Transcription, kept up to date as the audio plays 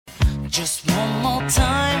Just one more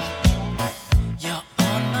time. You're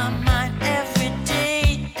on my mind every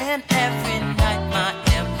day and every night. My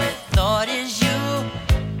every thought is you.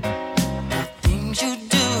 The things you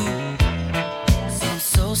do seem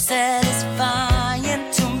so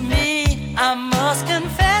satisfying to me. I must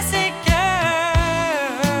confess it,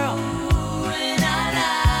 girl. Ooh, and I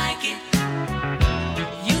like it.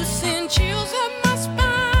 You send chills up my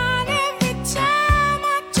spine every time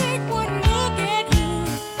I take one look at you.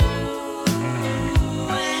 Ooh,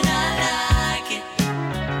 and I like it.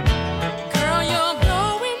 Girl, you're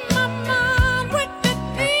blowing my mind with the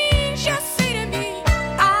things you say to me.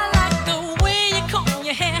 I like the way you comb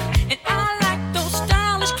your hair, and I like those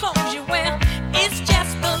stylish clothes you wear. It's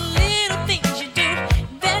just the little things you do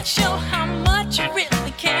that show how much you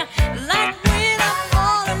really care. Like when I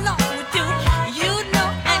fall in love with you, you know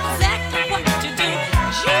exactly what to do.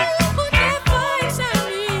 You put that fire inside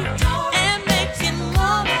me and make it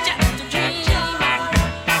love just a dream.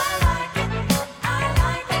 I like it, I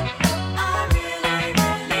like it, I really,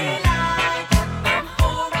 really like it. I'm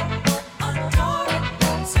for it, adore it,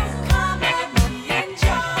 so come let me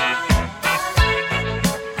enjoy it. I like it,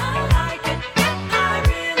 I like it, I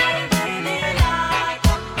really, really like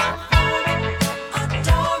it. I'm for it,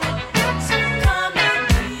 adore it, so come let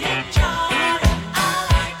me enjoy it. I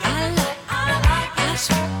like it, I like it,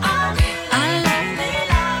 I really, really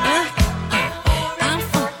like it. I'm for it,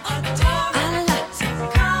 adore it, so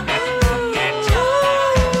come let me enjoy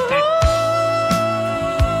it.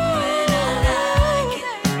 And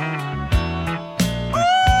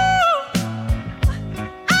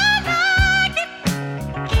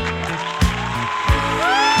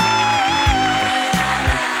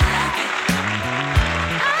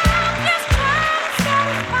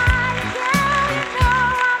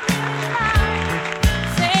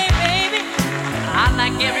I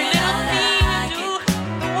like every little thing you do,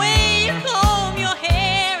 the way you comb your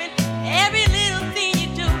hair, and every little thing you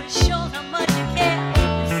do, it shows how much you care.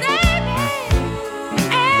 Say, baby,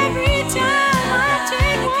 every time I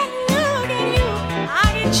take one look at you, I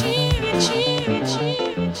get cheery, cheery,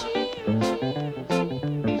 cheery, cheery.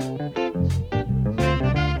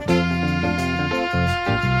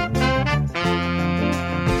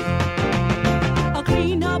 A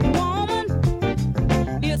clean-up woman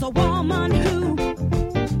is a woman who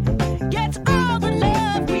gets all the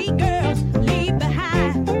love we girls leave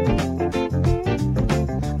behind.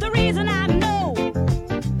 The reason I know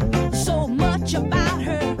so much about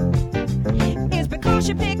her is because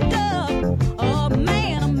she picked up a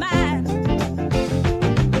man of mine.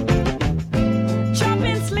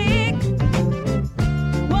 Jumping slick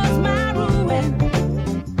was my ruin,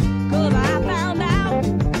 'cause I found out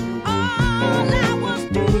all I was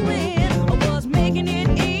doing was making it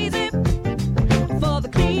easy for the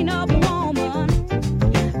clean-up woman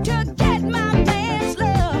to get my man's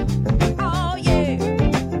love. Oh yeah,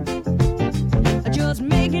 just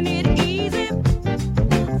making it easy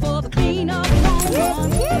for the clean-up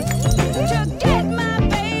woman to get my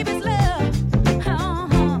baby's love.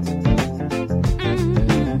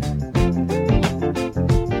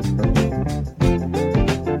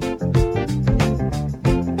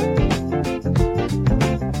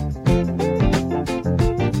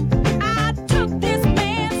 I took this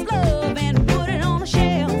man's love and put it on a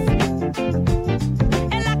shelf,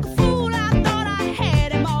 and like a fool I thought I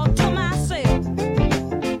had him all to myself.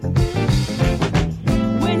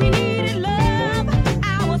 When he needed love,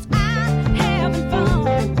 I was out having fun,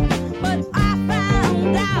 but I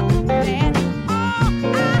found out that all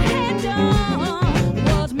I had done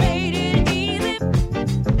was made it easy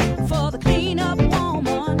for the clean-up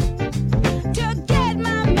woman to get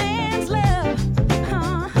my man's love.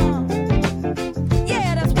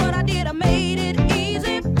 Yeah, that's what I did. I made it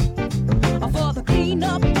easy for the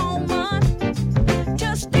clean-up woman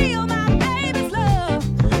to steal my baby's love.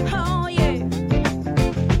 Oh yeah,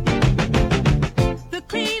 the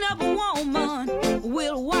clean-up woman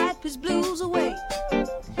will wipe his blues away.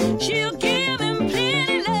 She'll give him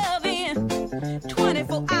plenty loving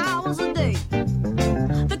 24 hours a day.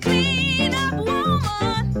 The clean-up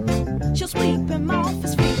woman, she'll sweep him off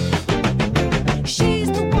his feet. She's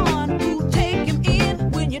the one who take him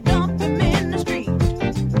in when you dump him in the street.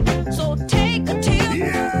 So take a tip,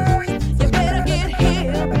 you better get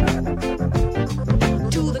hip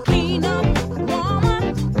to the clean-up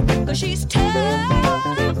woman, 'cause she's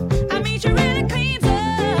tough. I mean, she really cleans up.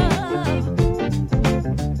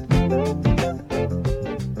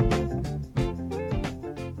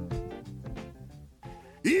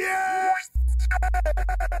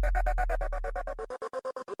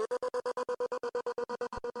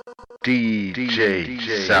 DJ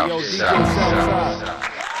Southside.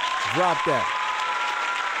 Drop that.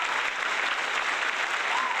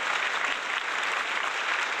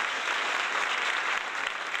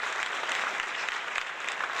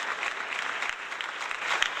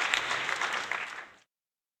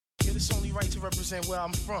 It's only right to represent where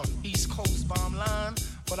I'm from. East Coast bomb line,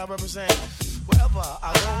 but I represent wherever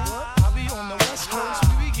I go. I be on the West Coast,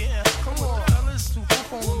 we be getting, come on, fellas, to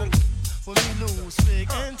perform it. For me, lose, big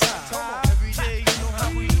and tie. Every day, you know how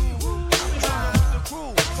we do. We trying with the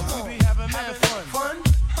crew, we be having mad fun.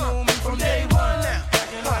 Know me from day one now.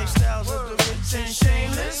 Packing lifestyles of the rich and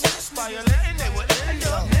shameless. Violating, they would end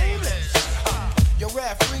up nameless. Yo,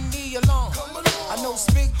 rap, bring me along. I know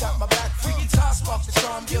Spig got my back. Freaky top spark the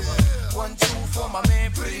charm giver. 1, 2 for my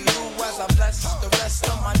man, Pretty Lou. As I bless the rest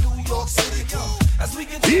of my New York City crew. As we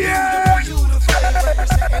continue to bring you the flavor,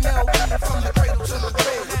 representing LB from the cradle to the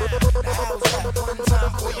grave. Now how's that one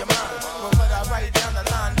time for your mind? But what I write down the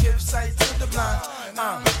line, give sight to the blind.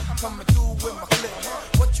 I'm coming through with my clip.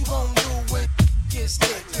 What you gonna do when gets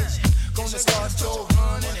lit? Gonna start your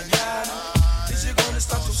running and yarding? Is you gonna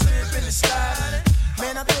start your slipping and sliding?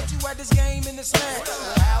 Man, I thought you had this game in this man.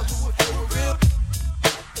 I'll do it for real.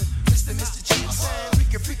 Mr. Cheeks,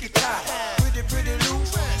 freaky tie, pretty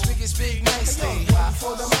loose, big nice thing. 1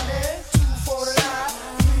 for the money, 2 for the lie,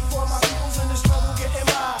 3 for my peoples in the struggle getting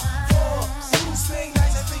by. 4, loose, big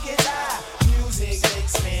nice and freaky tie. Music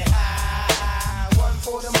makes me high. 1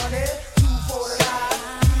 for the money, 2 for the lie,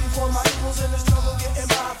 3 for my peoples in the struggle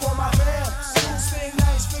getting by. For my fam, loose, big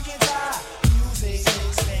nice, freaky tie. Music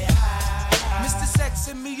makes me high. Mr. Sex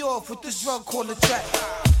sent me off with this drug called a track.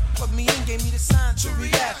 Put me in, gave me the sign to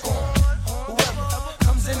react on. Whoever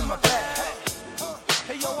comes in my bag.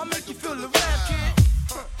 Hey yo, I make you feel the rap, kid.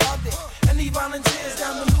 Out there, any volunteers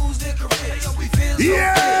down to lose their careers. We feel so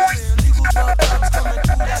good. Legal drug thugs coming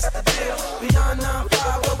through, that's the deal. Beyond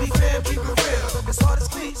 9-5, where we fam, keep it real. It's hard as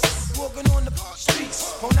peace, walking on the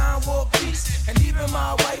streets. On 9 walk peace, and even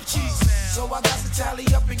my wife cheese. So I got to tally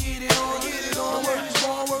up and get it on. Word is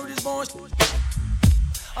born, word is born.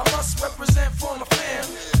 I must represent for my fam.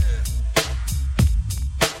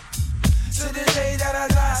 To the day that I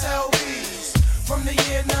die, LBs. From the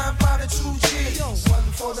year 9-5 to 2 G's. 1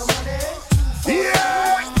 for the money, 2 for the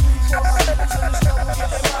money, 3 for my niggas in the struggle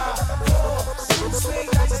getting by. 4, swing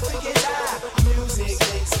nice and forget die. Music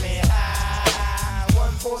makes me high. 1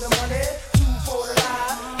 for the money, 2 for the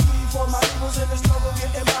lie, 3 for my niggas in the struggle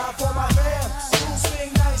getting by. For my fam, 2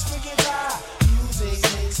 swing nice, forget die. Music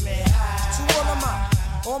makes me high. To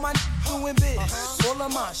all my doing big. All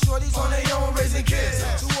of my shorties on their own raising kids.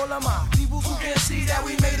 To all of my people who can't see that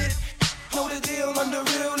we made it. Know the deal, under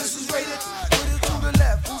real, this is rated. Put it to the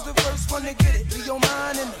left, who's the first one to get it? Be your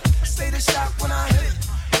mind in the state of shock when I hit it.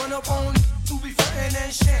 Run up on to be frontin'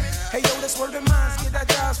 and shantin'. Hey yo, that's word of mine, get that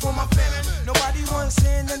jobs for my family. Nobody wants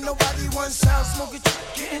in and nobody wants out. Smoking,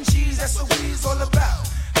 getting cheese, that's what we's all about.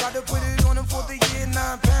 Gotta put it on them for the year 9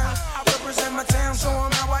 pounds. I represent my town, show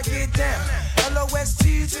them how I get down.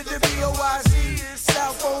 L-O-S-T to the B-O-I-Z.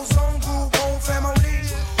 South Coast home group, whole family.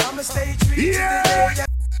 I'ma stay treated to the day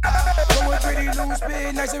that going pretty loose,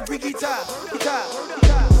 big, nice and freaky top.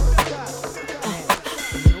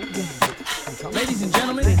 Ladies and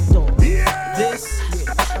gentlemen, this is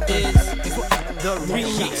the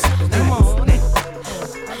remix. Come on.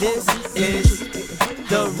 This is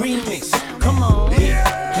the remix. Come on.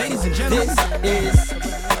 Ladies and gentlemen, this is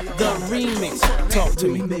the remix. Talk to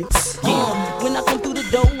me. When I come through the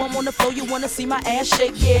door, I'm on the floor, you wanna see my ass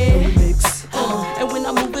shake, yeah. And when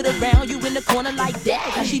I move it around, you in the corner like that.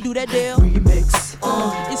 How she do that deal?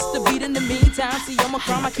 It's the beat in the meantime. See, I'm a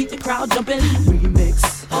crime, I keep the crowd jumping.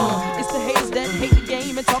 It's the haters that hate the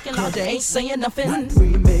game and talking loud, you ain't saying nothing.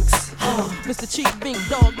 Mr. Chief, Big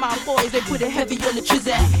Dog, my boys, they put it heavy on the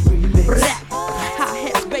trizzack. Rap,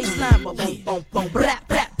 hi-hats, bassline, boom, boom, boom, rap,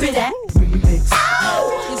 rap, bit that.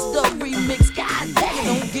 It's the remix, goddamn,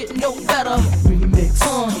 don't get no better.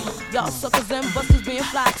 Y'all suckers and busters being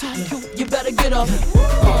fly too cute, you better get up.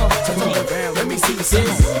 Let me see you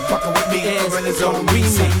fucking with me, it's on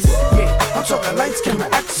remix. Yeah, I'm talking lights, camera,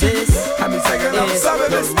 action. Have me taking up some of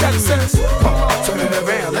this Texas. Turn it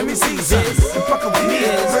around, let me see you fucking with me,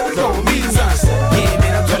 it's on remix. Yeah,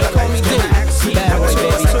 man, I'm talking lights, camera, action.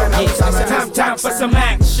 Time for some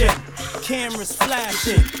action. Cameras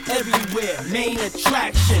flashing everywhere, main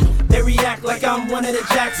attraction. They react like I'm one of the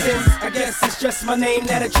Jacksons. I guess it's just my name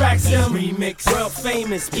that attracts them. Remix, world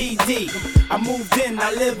famous BD. I moved in,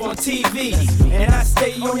 I live on TV. And I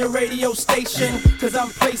stay on your radio station, cause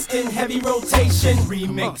I'm placed in heavy rotation.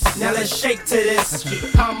 Remix, now let's shake to this.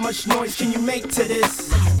 How much noise can you make to this?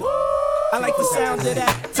 I like the sound of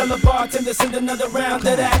that. Tell the bartender send another round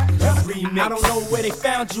of that. Remix. I don't know where they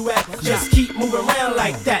found you at. Just keep moving around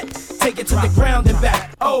like that. Take it to the ground and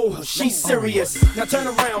back. Oh, she's serious. Now turn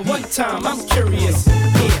around one time. I'm curious.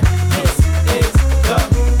 Yeah, this is the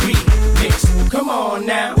remix. Come on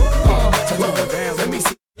now. Turn around, let me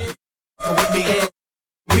see. With me,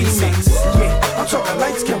 remix. Yeah, I'm talking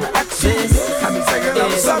lights, camera, action. Have me taking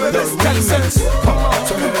up some of this remix. Come on,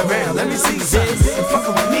 turn it around, let me see this. And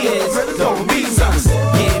fucking with me, it's really gon' be something.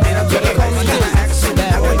 Yeah, man, I'm talking lights, camera, action.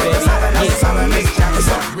 That way, baby. It's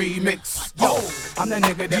a remix. Yo, I'm that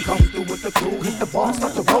nigga that come through with the crew. Hit the bar,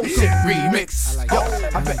 start the roll shit. Remix. Yo,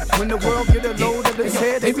 I bet when the world get a load of this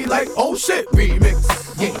head, they be like, oh shit, remix.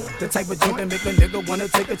 Yeah, the type of joint that make a nigga wanna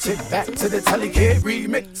take a chick back to the telly kid.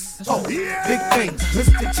 Remix. Oh, big things,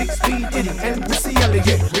 Mr. Chick, Speed, Diddy, and Missy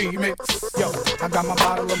Elliott. Remix. Yo, I got my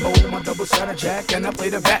bottle of Moe, my double shot of Jack, and I play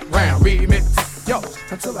the background. Remix. Yo,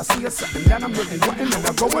 until I see a something that I'm really wanting, and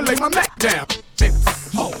I go and lay my Mac down. Mix.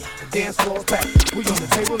 Oh, the dance floor's packed. We on the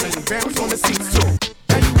table and we bounce on the seats too.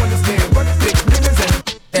 Now you understand what big niggas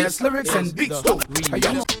and ass lyrics and beats do. Hey,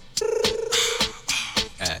 yo.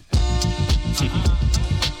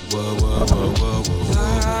 Whoa, whoa, whoa, whoa, whoa. La,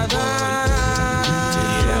 la, la.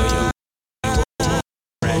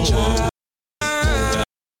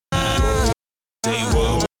 Say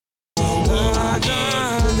whoa, whoa, whoa,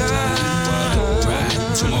 again. Right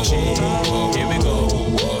to my whoa, here we go.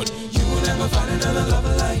 You will never find another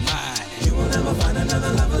lover like mine. You will never find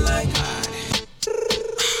another lover like mine.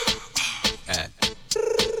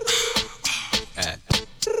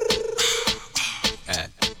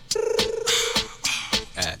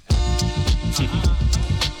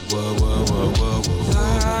 Whoa, whoa, whoa, whoa, whoa. La,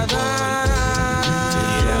 la, la.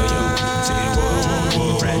 Take it out, yo. Say whoa,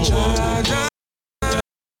 whoa, whoa.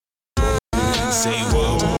 Say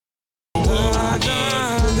whoa, whoa,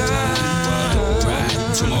 again. Right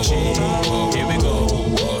to my whoa, here we go.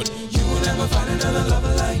 You will never find another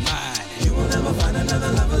lover like mine. You will never find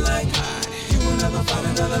another lover like mine. You will never find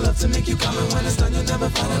another love to make you come, and when it's done, you'll never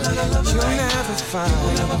find another lover like mine. You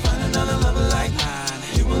will never find another lover like mine.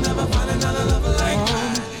 You will never find another lover like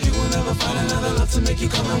mine. You will never find another love to make you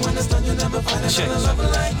come, and when it's done, you'll never find another lover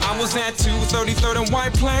like mine. I was at 233rd and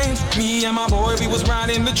White Plains. Me and my boy, we was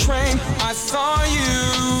riding the train. I saw you.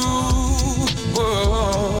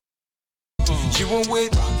 Whoa. You were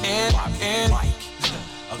with and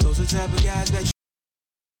Are those the type of guys that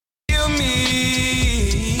kill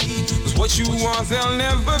me? 'Cause what you want, they'll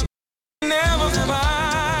never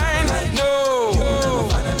find. No.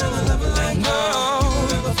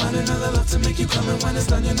 find another love to make you come, and when it's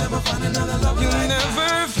done, you'll never find another lover like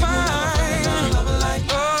never find another lover like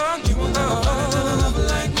you will never find another lover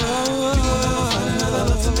like you will never find another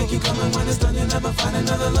love to make you come, and when it's done, you'll never find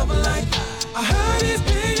another lover like I heard it's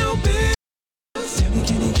been your bills. Tell me,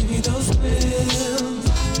 can he give you those bills?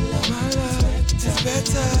 My love is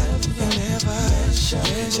better than ever. Measure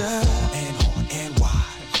and hard and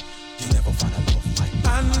wide. You never find a love like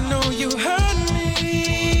I know you hurt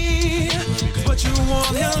me, but you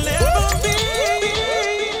want he'll never be.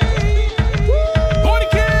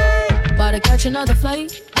 About to catch another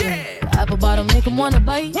flight. Yeah. The apple bottom make him wanna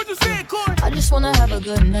bite. What you saying, Corey? I just wanna have a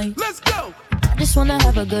good night. Let's go. I just wanna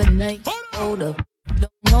have a good night. Hold up.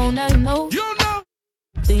 Don't know, now you know. You don't know.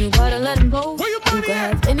 Then you gotta let him go. Where your You money can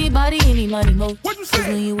at? have anybody, any money, mo. What you 'Cause say?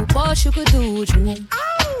 when you a boss, you could do what you want.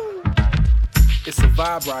 It's a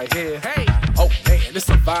vibe right here. Hey. Oh man, it's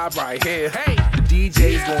a vibe right here. Hey. The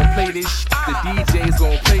DJ's gonna play this. The DJ's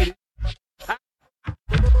gonna play this.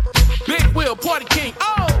 Big Will, Party King,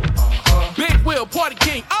 oh. Big Will, Party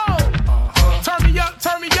King, oh. Turn me up,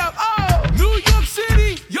 oh. New York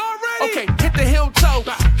City, y'all ready? Okay, hit the heel toe,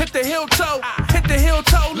 hit the heel toe, hit the heel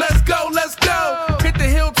toe. Let's go, let's go. Hit the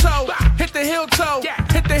heel toe, hit the heel toe,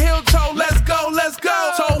 hit the heel toe. Let's go, let's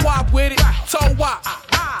go. Toe wop with it, toe wop,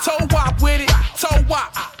 toe wop with it, toe wop,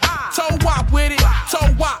 toe wop with it,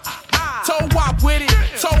 toe wop, toe wop with it,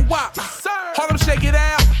 toe wop. Harlem shake it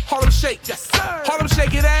out, Harlem shake, yes sir. Harlem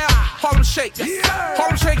shake it out, Harlem shake, yes sir.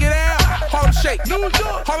 Harlem shake it out, Harlem shake, New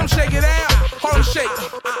York. Harlem shake it out, Harlem shake.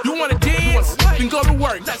 You wanna dance? Then go to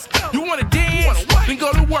work. You wanna dance? Then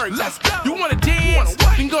go to work. You wanna dance?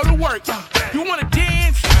 Then go to work. You wanna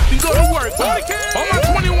dance? Then go to work. All my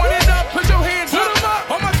 21 and up, put your hands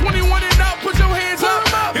up. All my 21 and up, put your hands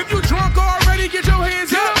up. If you drunk already, get your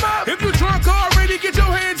hands up. If you drunk already, get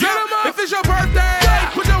your hands up. If it's your birthday,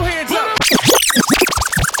 put your hands up.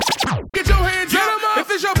 Get your hands up. If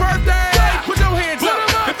it's your birthday, put your hands up.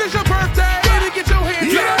 If it's your birthday, get your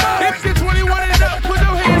hands up. If you're 21 and up, put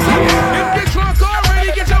your hands up. If you're drunk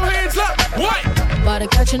already, get your hands up. What? About to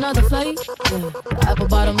catch catch another flight. Yeah. The apple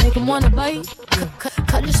bottom make him wanna bite.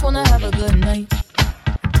 I just wanna have a good night.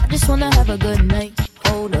 I just wanna have a good night.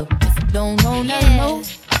 Hold up, if you don't know, now you know.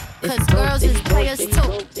 Cause girls is players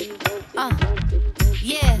too.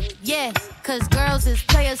 Yeah, cause girls is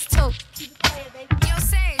players too. Yo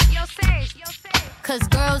say. Cause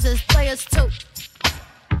girls is players too.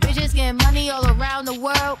 Bitches getting money all around the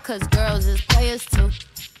world, cause girls is players too.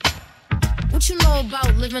 What you know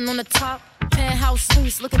about living on the top? Penthouse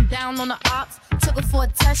suites, looking down on the ops. Took her for a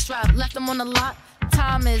test drive, left them on the lot.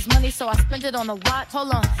 Time is money, so I spent it on a watch.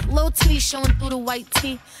 Hold on, little T showing through the white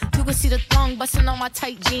tee. You can see the thong busting on my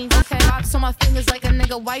tight jeans. Okay, rocks on my fingers like a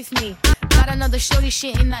nigga wife me. Got another shorty,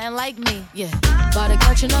 shit ain't nothing like me. Yeah, about to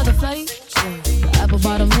catch another flight. Yeah. The apple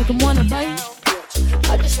bottom make him wanna bite.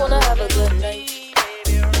 I just wanna have a good night.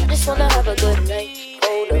 I just wanna have a good night.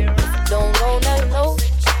 Hold up, if you don't know, now you know.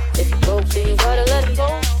 If you broke, then you gotta let it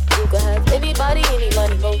go. You can have anybody, any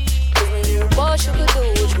money, mo. Cause when you a boss, you can do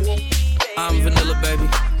what you want. I'm vanilla, baby.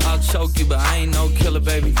 I'll choke you, but I ain't no killer,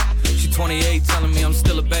 baby. She 28, telling me I'm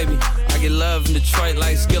still a baby. I get love in Detroit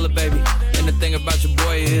like Skillet, baby. And the thing about your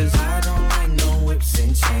boy is I don't like no whips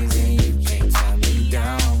and chains, and you can't tie me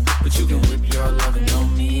down. But you can whip your lovin'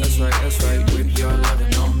 on me. That's right, whip your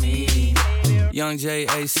lovin' on me. Young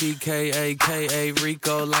J-A-C-K-A-K-A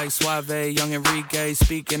Rico like Suave, young Enrique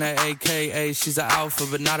speaking at AKA. She's an alpha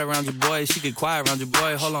but not around your boy. She get quiet around your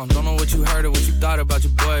boy. Hold on, don't know what you heard or what you thought about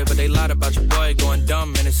your boy, but they lied about your boy. Going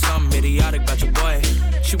dumb and it's something idiotic about your boy.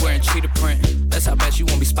 She wearing cheetah print, that's how bad she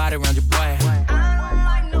won't be spotted around your boy. I don't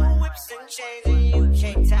like no whips and chains, and you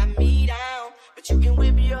can't tie me down, but you can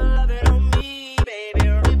whip your lovin' on me, baby.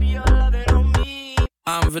 Whip your lovin' on me.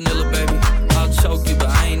 I'm vanilla, baby. I'll choke you, but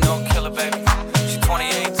I ain't no killer, baby. She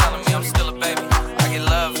 28, telling me I'm still a baby. I get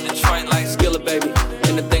love in Detroit like Skillet, baby.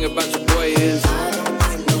 And the thing about your boy is I don't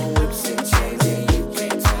like no whips and chains, and you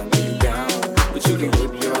can't tie me down, but you can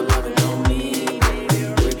whip your lovin' on me.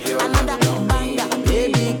 Whip your lovin' on me.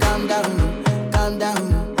 Baby, calm down.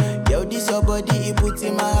 Yo, this your body, it puts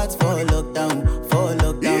in my heart for lockdown, oh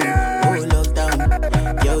lockdown.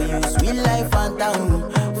 Yo, you sweet life, phantom.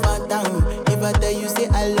 If I tell you say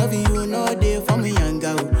I love you, you know they for me, young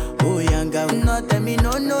girl, oh young girl. No tell me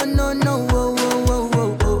no, oh.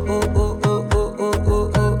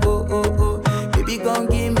 Baby, gon'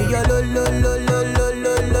 give me your lo.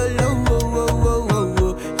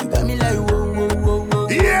 You got me like whoa.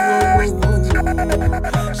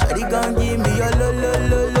 Shawty gon' give me your lo.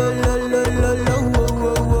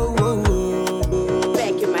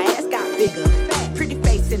 Back in my ass got bigger, pretty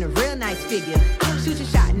face and a real nice figure. Shoot your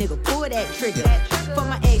shot, nigga, pull that trigger. For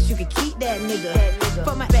my ex, you can keep that nigga.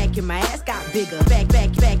 For my back in my ass got bigger. Back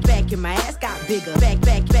in my ass got bigger. Back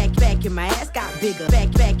in my ass got bigger.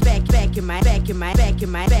 Back in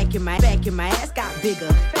my ass got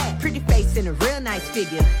bigger. Pretty face and a real nice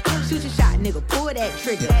figure. Shoot your shot, nigga, pull that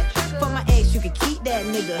trigger. For my ex, you can keep that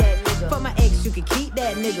nigga. For my ex, you can keep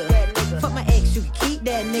that nigga. For my ex, you can keep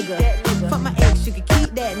that nigga. For my ex, you can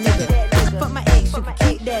keep that nigga. For my ex, you can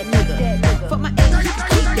keep that nigga. For my ex, you can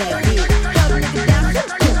keep that bitch. Tell the nigga down,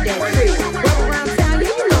 just keep that trick. Roll around town, yeah,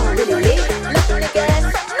 you know I'm really lit. Let the nigga ass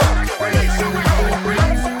up,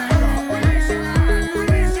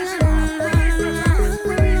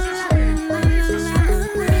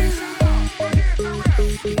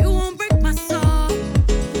 You won't break my soul.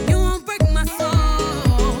 You won't break my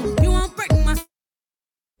soul. You won't break my.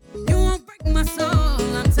 You won't break my soul.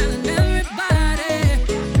 I'm telling everybody.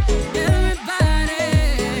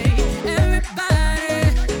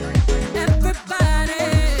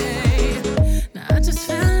 Now I just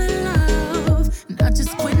fell in love, and I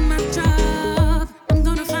just quit my job. I'm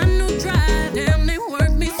gonna find no drive. Damn, they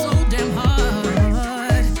work me so damn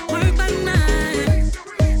hard. Work by 9,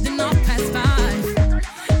 then off past 5,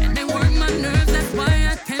 and they work my nerves. That's why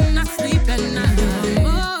I cannot sleep at night.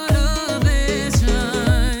 Motivation,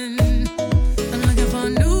 I'm looking for a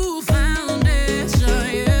new foundation,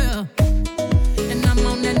 yeah. And I'm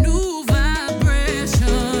on that new vibration.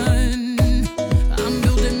 I'm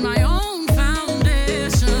building my own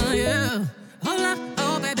foundation, yeah. Hold up,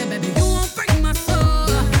 oh baby, you won't break my soul.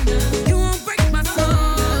 You won't break my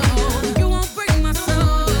soul. You won't break my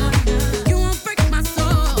soul. You won't break my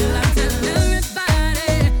soul. I tell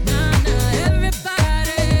everybody, nah,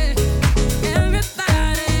 everybody.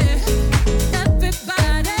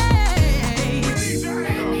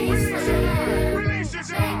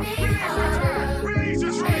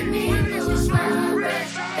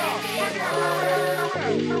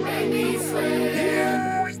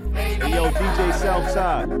 Hey, yo, DJ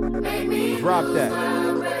Southside, drop that.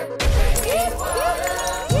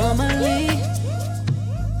 Normally,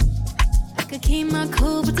 I could keep my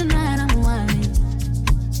cool, but tonight I'm whining.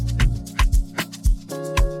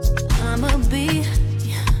 I'ma be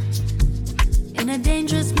in a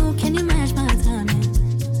dangerous mood. Can you match my timing?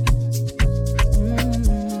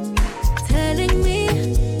 Telling me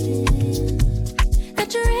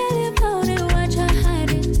that you really about it, what you're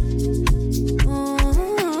hiding.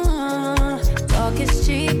 Talk is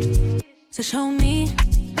cheap, so show me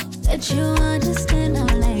that you understand I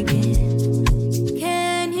like it.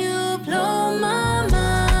 Can you blow my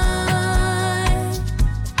mind?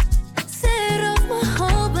 Set off my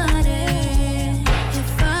whole body.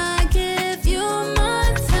 If I give you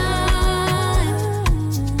my time,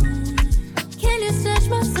 can you snatch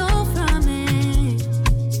my soul from it?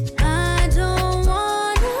 I don't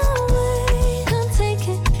wanna wait. Come take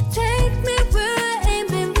me where I ain't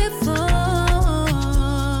been before.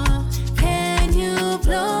 Can you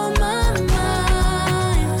blow my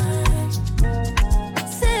mind?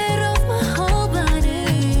 Set off my whole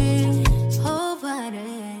body, whole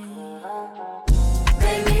body.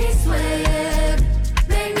 Make me sweat,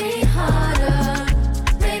 make me harder,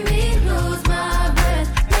 make me lose my breath,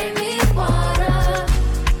 make me water,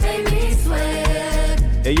 make me sweat.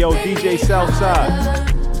 Hey yo, DJ Southside,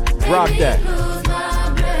 drop that. Lose my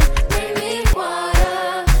breath, make me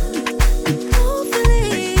water.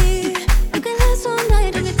 Hopefully, you can last all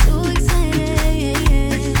night and get too excited.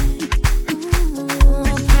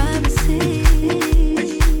 Privacy.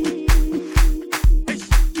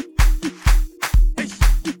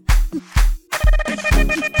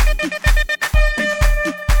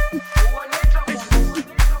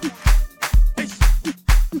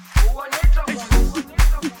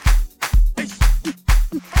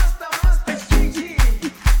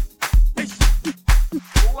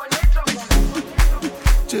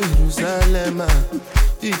 Jerusalem,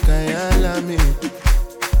 ikayalami,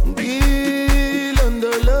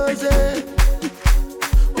 ngilondoloze,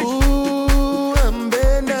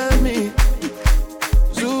 uhambenami,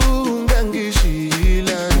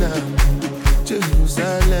 zungangishilana.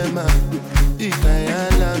 Jerusalem,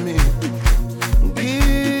 ikayalami,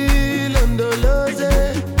 ngilondoloze,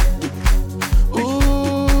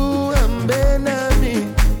 uhambenami,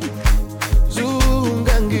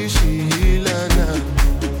 zungangishilana.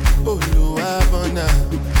 Oluwabona,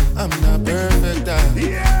 I'm not perfect.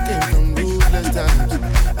 Came from ruthless times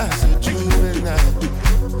as a juvenile.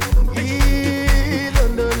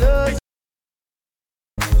 Ilondoloze,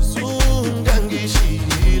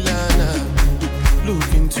 zungangishilana.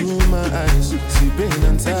 Look into my eyes, see pain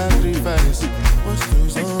and sacrifice. What's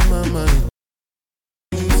those on my mind?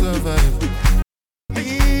 You survive.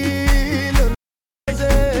 Ilondoloze,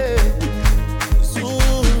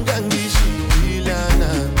 zungangishilana.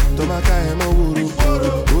 Tomaka hema wuru,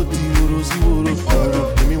 oti wuru si wuru.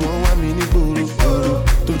 Emi won wa mi ni gboro,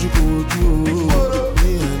 toju ko oju o.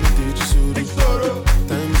 Ni ani teji sori,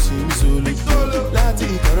 time si mi soli. Láti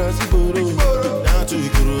ìkọ̀rọ̀ sí gboro, down to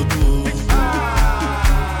Ìkòròdú o.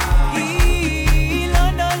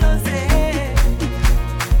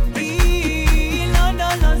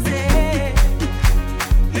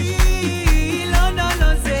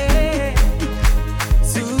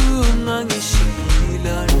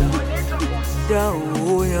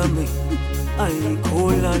 Dawo yami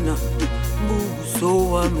ayikholana, buso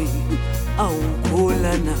wami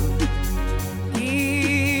awukholana.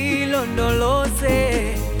 Ilondoloze,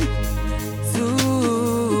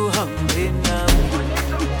 zuhambe nami.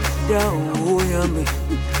 Dawo yami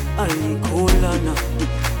ayikholana,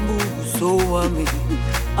 buso wami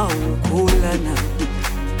awukholana.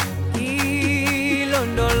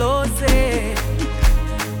 Ilondoloze,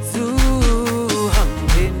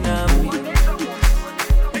 zuhambe nami.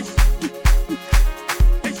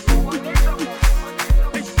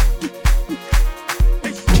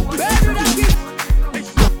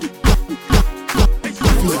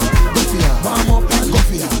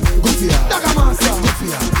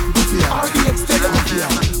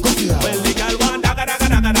 Well, the girl want daga daga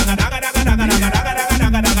daga daga daga daga daga daga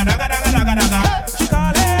daga daga daga daga daga daga. She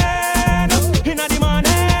calling inna the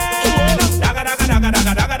morning. Daga daga daga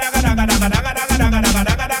daga daga daga daga daga daga daga daga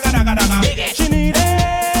daga daga daga daga. She need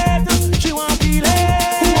it, she want feel it.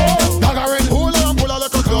 Dagarin, hold on, pull a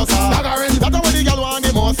little closer. Dagarin, that's what the girl want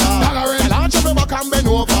the most. Dagarin, launch up your back and bend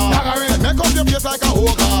over. Dagarin, make up your face like a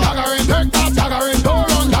hooker. Dagarin, take that. Dagarin, don't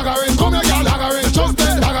run. Dagarin, come here, girl. Dagarin, just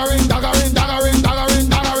it. Dagarin, Dagarin, Dagarin, Dagarin,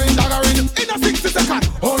 Dagarin, Dagarin. In a 60 seconds,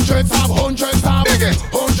 100 stab, 100 stab. Dig it.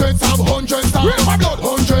 100 stab, 100 stab. Real my blood.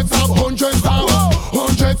 100 stab, 100 stab.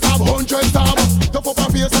 100 stab, 100 stab. The pop her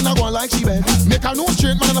face and I go like she bad. Make her no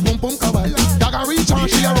straight man and a pum pum cabal. Dagger reach on,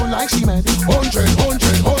 she a run like she mad. 100,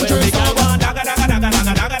 100, 100 stab. Daga daga daga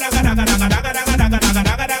daga daga daga daga daga daga daga.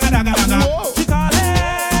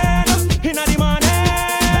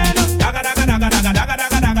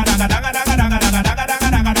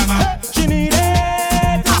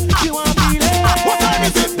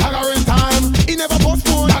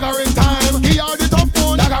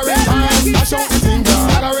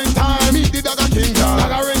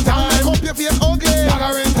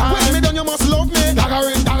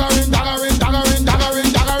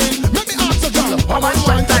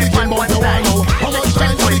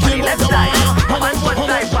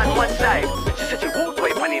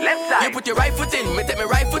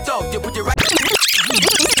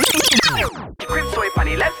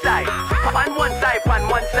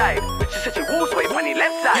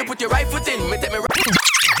 your right foot in, me take me right.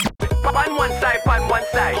 On one side, on one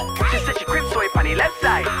side. She said she crib swipe on the left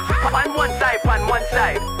side. On one side, on one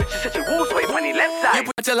side. She said she woo swipe on the left side.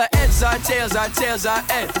 You tell her heads are tails are tails are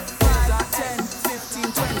head. 10,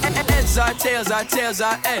 15, 20. Heads are tails are tails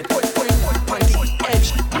are head. Put on the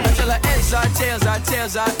edge. I tell her heads are tails are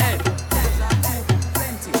tails are head.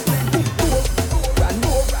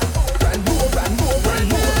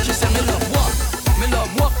 She said me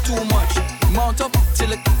love walk too much. Mount up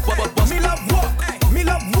till it bust. Me love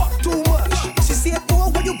walk too much. She said, oh,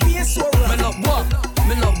 when you being so rough.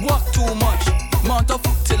 Me love walk too much. Mount up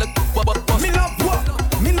till it bust. Me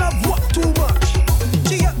love walk too much.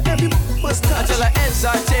 She up every must touch. I tell her heads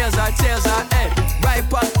are tails are head. Right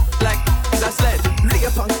pan like it's a sled. Lay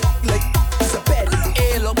up on like it's a bed.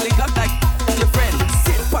 Hey, look, link up like your friend.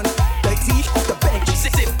 Sit pan like tea off the bench.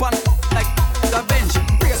 Sit pan like the bench.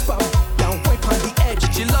 Brace pan down, wipe on the edge.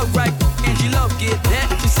 She love right and she love get that.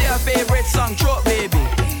 She say her favorite song, Choke Baby.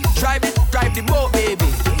 Drive the boat, baby.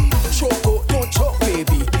 Choke, don't choke,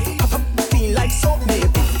 baby. Feel like salt,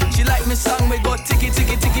 baby. She like me song, we go ticky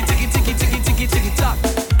ticky ticky ticky ticky ticky ticky ticky tock.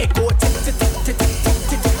 It go tick tick tick tick tick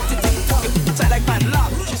tick tick tick tick tock. Tight like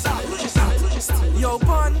padlock. Yo,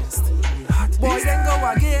 pun. Boy, then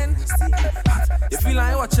go again. You feel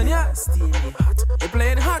like watching, yeah? You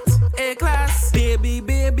playing hot, A-class. Baby,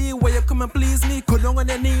 where you come and please me? Go down on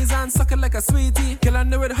your knees and suck it like a sweetie. Girl, I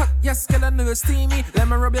know it hot, yes, girl, I know it steamy. Let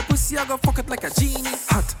me rub your pussy, I go fuck it like a genie.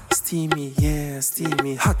 Hot, steamy, yeah,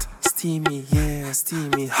 steamy. Hot, steamy, yeah,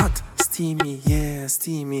 steamy. Hot, steamy, yeah,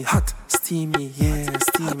 steamy. Hot, steamy, yeah,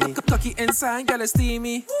 steamy. Tucky inside, girl, it's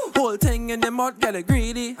steamy. Whole thing in the mouth, girl, it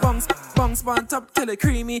greedy. Bungs, bun top till it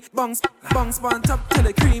creamy. Bungs, bun top till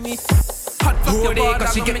it creamy. Hot fuck your body,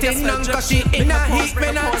 cause she getting on, cause she in a heat,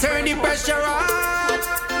 when I turn the pressure on.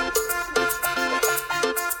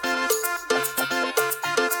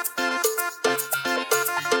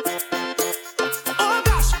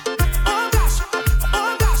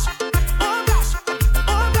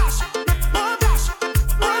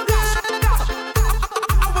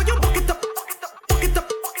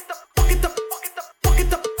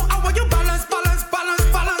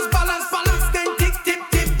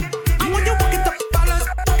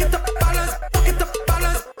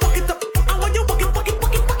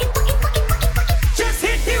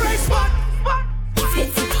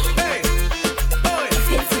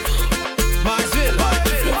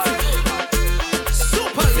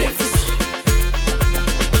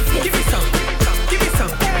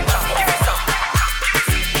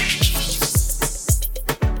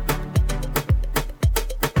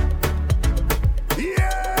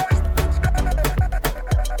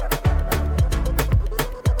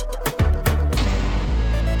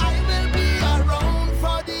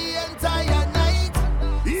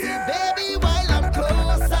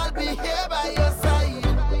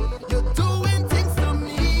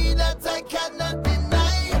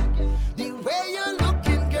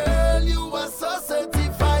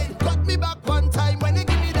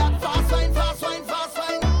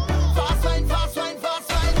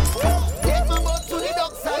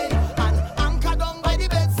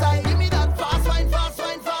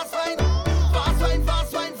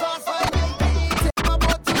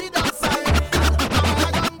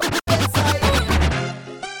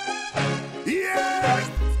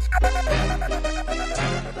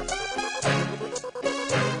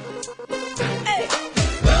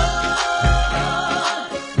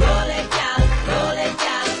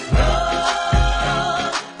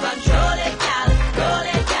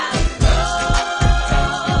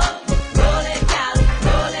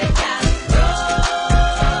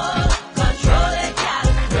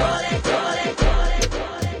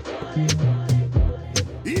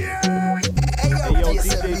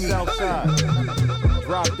 DJ Southside.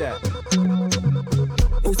 Drop that.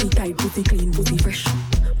 Pussy tight, pussy clean, pussy fresh.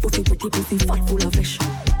 Pussy pretty, pussy fat, full of flesh.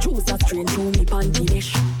 Juice a strain through me panty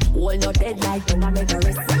mesh. All not dead like when I make a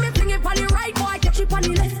rest. When me fling it on the right, boy, catch it on the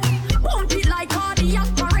left. Pump it like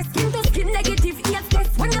cardiac arrest. Skin to skin, negative, yes,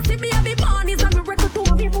 yes. When you see me, I be born, is a miracle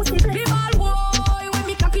to me pussy flesh. Me ball, boy, when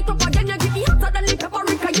me cock it up again, you give me hotter than the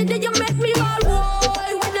paprika. You did, you make me ball,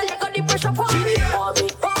 boy. When you let go the pressure for me, for me.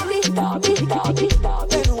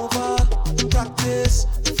 Bend over, practice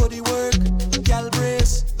for the work, gal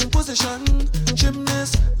brace, position,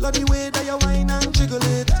 gymnast, love the way that you whine and jiggle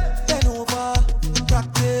it. Bend over,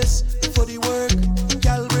 practice for the work,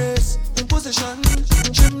 gal brace, position,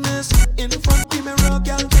 gymnast, in front the mirror,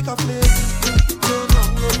 gal take a flip. Turn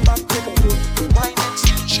round, run back.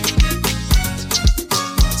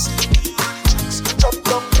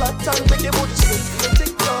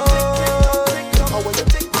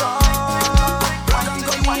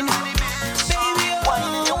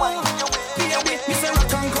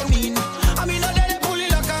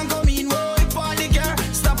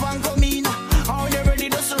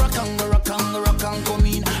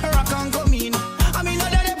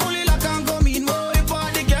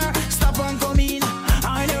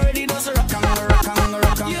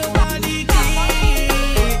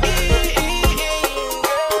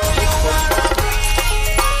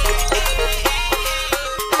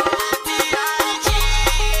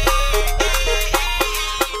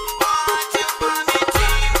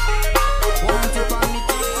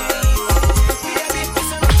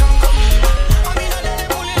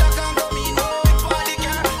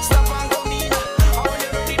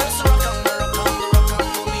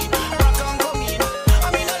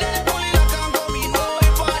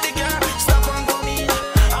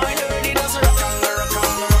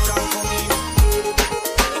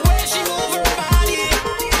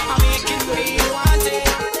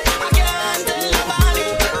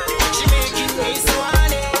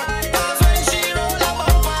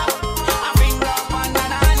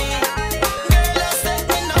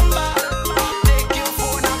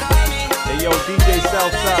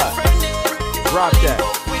 Southside. Drop that.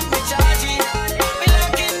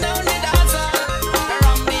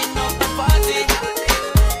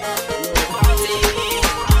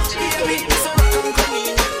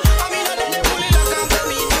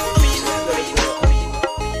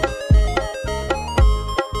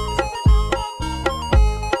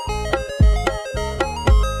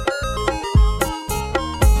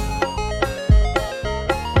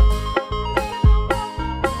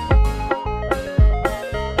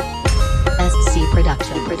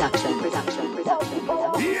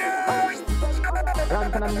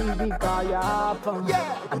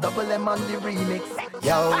 And double M on the remix.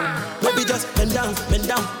 Yo, maybe just bend down,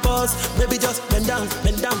 pause. Maybe just bend down,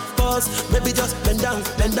 pause. Maybe just bend down,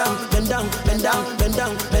 pause. Maybe just bend down,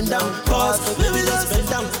 pause. Maybe just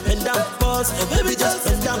bend down,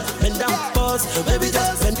 pause. Maybe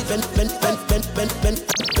just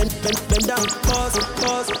bend down, pause.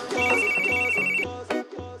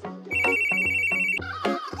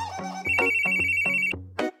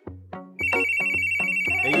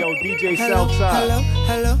 Hey yo, DJ Southside.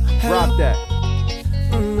 Hello. Drop that.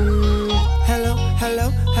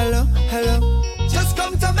 Hello. Just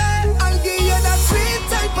come to me. I'll give you that sweet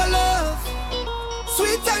type of love.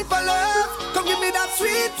 Sweet type of love. Come give me that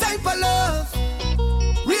sweet type of love.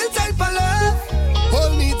 Real type of love.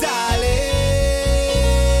 Hold me, darling.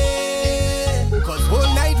 'Cause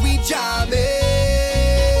whole night we jamming.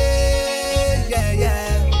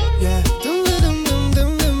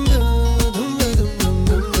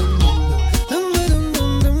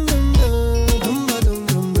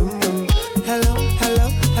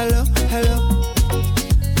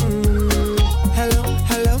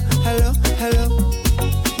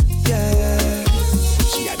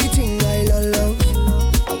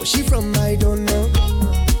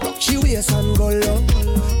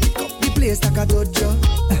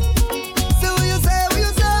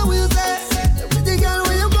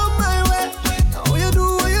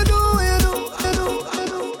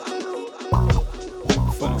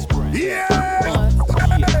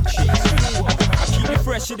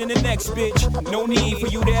 Than the next bitch. No need for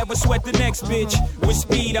you to ever sweat the next bitch. With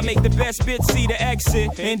speed, I make the best bitch see the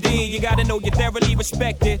exit. Indeed, you gotta know you're thoroughly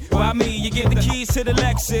respected. By me, you get the keys to the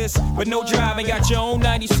Lexus, but no driving. Got your own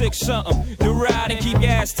 96 something. The ride and keep your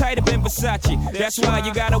ass tighter than Versace. That's why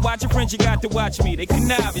you gotta watch your friends. You got to watch me. They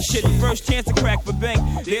connive and shit. The first chance to crack for bank,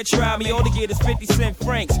 they'll try me. All they get is 50 cent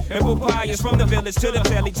francs and papayas from the village to the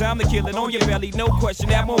telly. Time to kill it on your belly. No question.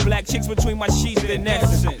 Have more black chicks between my sheets than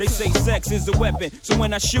essence. They say sex is a weapon, so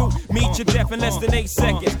when I shoot, meet your death in less than 8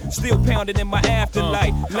 seconds. Still pounding in my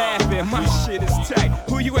afterlife, laughing. My shit is tight.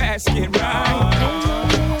 Who you asking, right?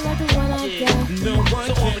 No one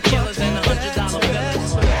to all the killers and the $100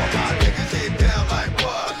 bills. All my niggas get down like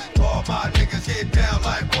what? All my niggas get down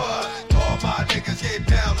like what? All my niggas get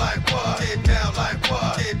down like what? Get down like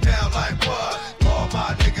what? Get down like what? All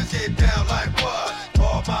my niggas get down like what?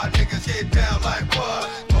 All my niggas get down like what?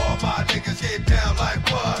 All my niggas get down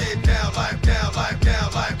like what? Get down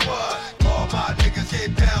like what? All my niggas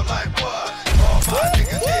get down like what? All my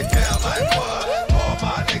niggas get down like what? All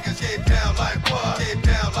my niggas get down like what? Get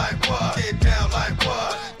down like what? Get down like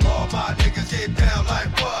what? All my niggas get down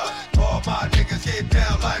like what? All my niggas get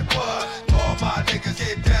down like what? All my niggas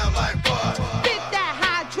get down like what? Spit that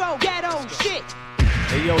hydro ghetto shit.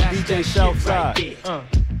 Hey yo, DJ Southside.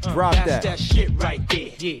 Drop that. That's that shit right there.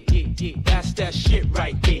 Yeah. That's that shit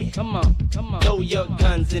right there. Come on. Throw your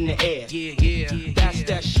guns in the air. Yeah. That's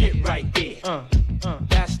that shit right there.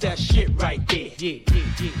 That's that shit right there. Yeah.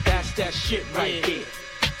 That's that shit right there.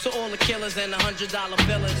 To all the killers and the $100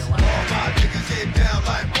 billers. All my niggas get down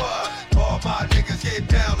like what? All my niggas get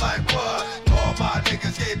down like what? All my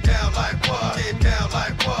niggas get down like what? Get down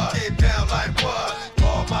like what? Get down like what?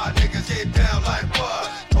 All my niggas get down like what?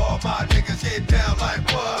 All my niggas get down like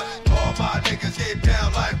what? All my niggas get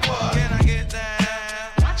down like what? Can I get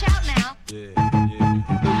that? Watch out now. Yeah.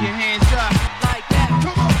 Throw your hands up like that.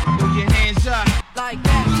 Come on. Throw your hands up like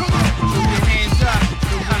that. Come on. Throw your hands up.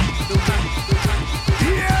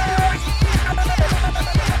 Yes!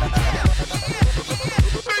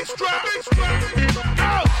 Big strap.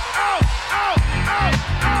 Out.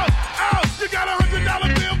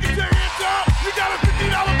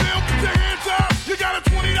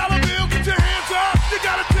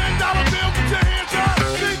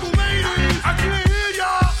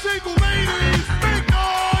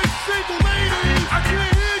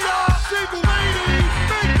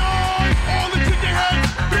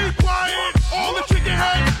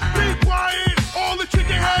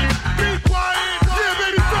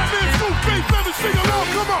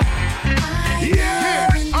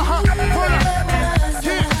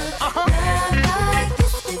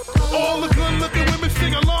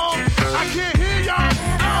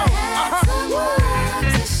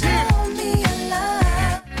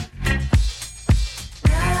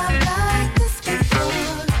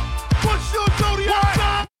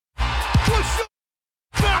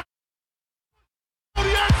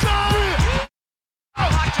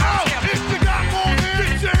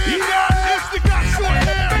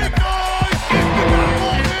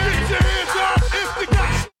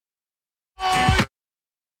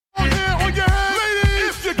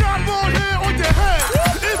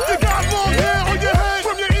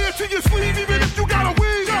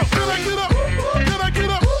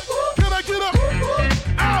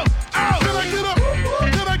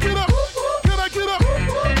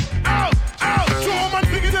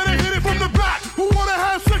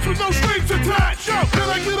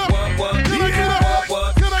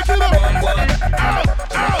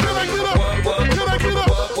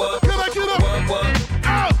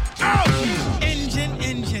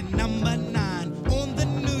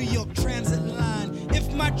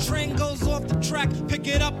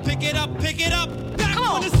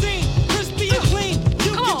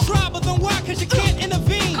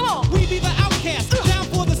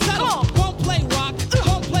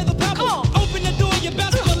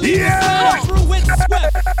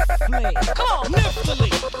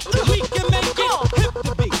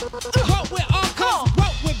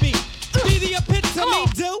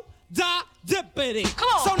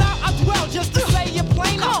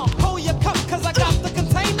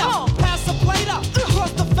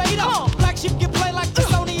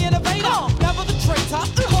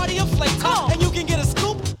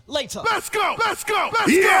 let's go, let's go,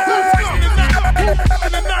 let's go, let's go. In the night,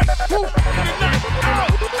 in the night,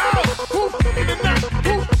 out, out, in the night,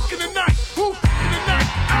 in the night,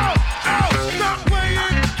 out, out. Stop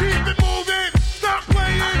playing, keep it moving. Stop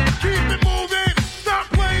playing, keep it moving. Stop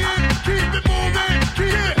playing, keep it moving.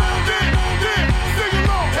 Keep it moving, moving. Sing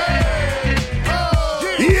along, hey,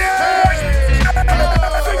 oh, yeah.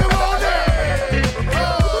 Sing along, hey,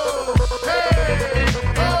 oh, hey,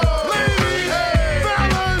 oh. Ladies,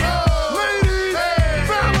 fellas, ladies,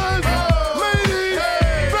 fellas, ladies,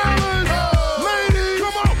 fellas, ladies.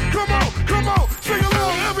 Come on, come on, come on. Sing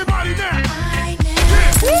along, everybody now.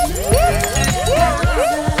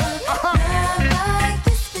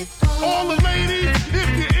 All the ladies, if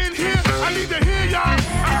you're in here, I need to hear y'all.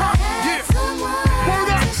 Yeah. Word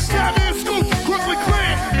up, Batman Scoop, Brooklyn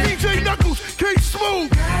Clan, DJ Knuckles, K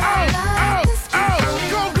Smooth. Out, out, out.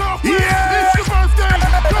 Go, girlfriend. It's your birthday.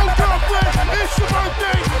 Go, girlfriend. It's your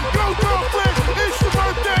birthday. Go, girlfriend. It's your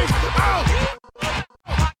birthday. Out.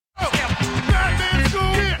 Batman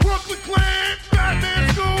Scoop, Brooklyn Clan, Batman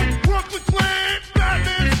Scoop, Brooklyn Clan,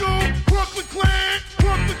 Batman Scoop, Brooklyn Clan,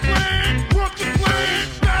 Brooklyn Clan, Brooklyn Clan,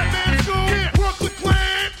 Batman Scoop, Brooklyn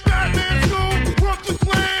Clan, Batman Scoop, Brooklyn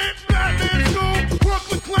Clan, Batman Scoop,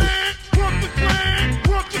 Brooklyn Clan, Brooklyn Clan,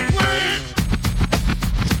 Brooklyn Clan.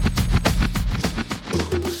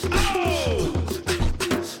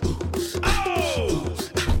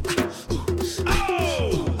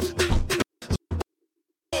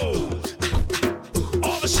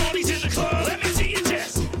 All the shorties in the club, let me see your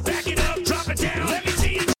chest. Back it up, drop it down, let me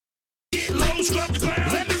see your chest. Get low, scrub the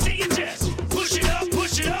ground, let me see your chest. Push it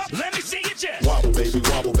up, let me see your chest. Wobble, baby,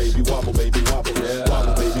 wobble, baby, wobble, baby, wobble. Yeah.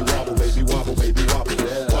 Wobble, baby, wobble, baby, wobble, baby, wobble.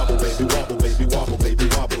 Yeah. Wobble, baby, wobble, baby, wobble, baby,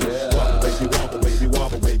 wobble. Yeah. Wobble, baby, wobble, baby,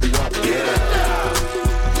 wobble, baby, wobble. Get it now.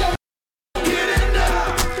 Get it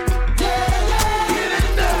now. Get it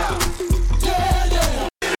now. Yeah, yeah.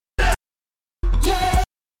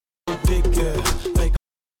 Big girl, make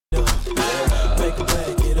it up, make her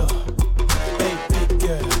bag it up. Hey, big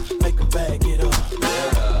girl, make her bag it up,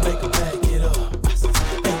 make her bag it up.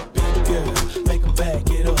 Hey, big girl, make her bag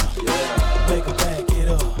it up, make her bag it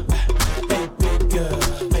up. Hey, big girl,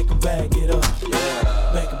 make her bag it up,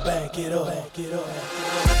 make her bag it up, bag it up.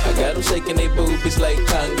 I got them shaking they boobies like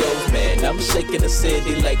Congos, man. I'm shaking the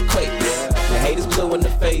city like quakes. The haters blue in the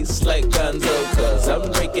face like Gonzo, cause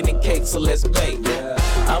I'm drinking the cake, so let's bake.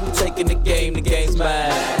 I'm taking the game's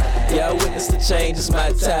mine. Y'all witness the change, it's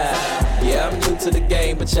my time. Yeah, I'm new to the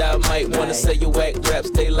game, but y'all might wanna say your whack raps,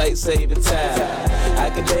 daylight saving time. I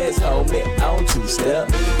can dance, homie, on two-step.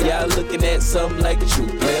 Y'all looking at something like a true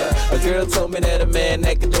player. A girl told me that a man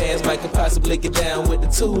that can dance might could possibly get down with the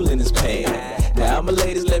tool in his pants. Now I'm a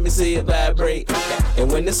ladies, let me see it vibrate. And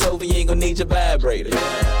when it's over, you ain't gonna need your vibrator.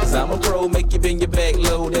 Cause I'm a pro, make you bend your back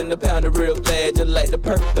low, then the pound it real fast, just like the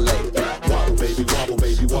percolate. Wobble, baby, wobble,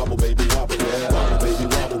 baby, wobble, baby, wobble. Yeah. Wobble, baby,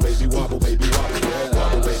 wobble, baby, wobble, baby, wobble. Yeah.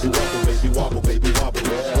 Wobble, baby, wobble, baby, wobble, baby, wobble.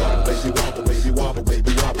 Yeah. Wobble, baby, wobble, baby, wobble,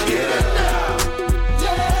 baby, wobble. Get it now.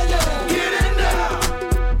 Yeah, yeah. Get it now.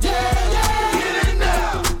 Yeah, yeah. Get it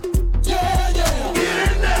now. Yeah, yeah. Get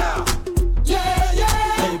it now. Yeah, yeah.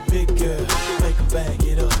 Hey, big girl, make her bag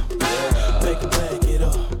it up, make her bag it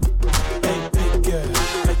up. Hey, big girl,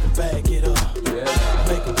 make her bag it up,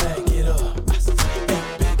 make her bag it up. Hey,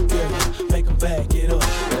 big girl, make her bag it up,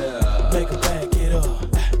 make her bag it up.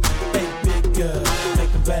 Hey, big girl,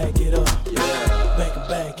 make her bag it up, make her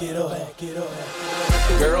bag it up, bag it up.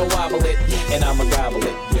 Girl, wobble it, and I'ma gobble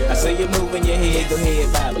it. I say you moving your head, go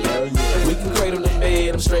ahead, bobble it. We can cradle the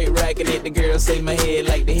bed, I'm straight racking it. The girl say my head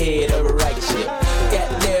like the head of a rocket ship.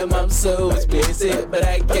 Goddamn, I'm so explicit, but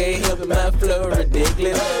I can't help it, my flow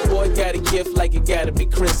ridiculous. Boy got a gift like it gotta be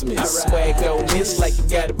Christmas. Swag on this like you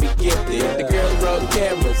gotta be gifted. The girls brought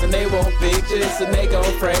cameras and they want pictures and they gon'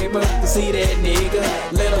 frame her. See that nigga?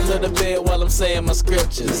 Let a little bit while I'm saying my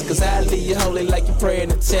scriptures. Cause I leave you holy like you pray in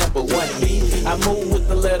the temple. One me, I move with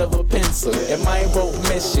the letter of a pencil. And mine won't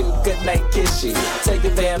miss you. Good night, kiss you. Take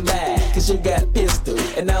a damn back, cause you got pistol.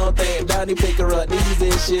 And I don't think Donnie pick her up these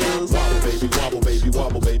issues. Wobble, baby, wobble, baby,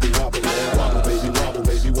 wobble, baby, wobble. Yeah. Wobble, baby, wobble,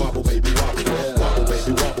 baby, wobble, baby, wobble. Yeah. Wobble,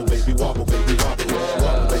 baby, wobble, baby, wobble, baby, wobble. Yeah.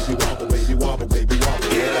 Wobble, baby, wobble, baby, wobble, baby, wobble.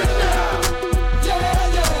 Get it now.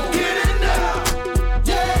 Yeah, yeah. Get it now.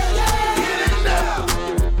 Yeah, yeah. Get it now.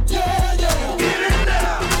 Yeah, yeah. Get it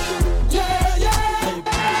now. Yeah, yeah.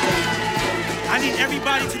 I need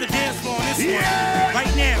everybody to the dance floor on this one.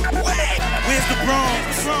 Right now. Where's the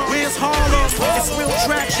Bronx? Where's Harlem? It's real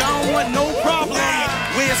tracks, y'all don't want no problem.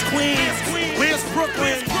 Where's Queens? Where's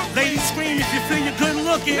Brooklyn? Ladies scream if you feel you're good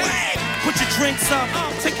looking. Put your drinks up,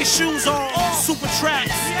 take your shoes off. Super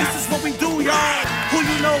tracks, this is what we do, y'all. Who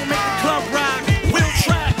you know make the club rock? Real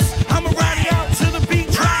tracks, I'ma ride it out till the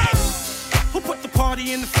beat drops. Who put the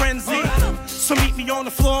party in the frenzy? So meet me on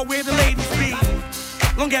the floor where the ladies be.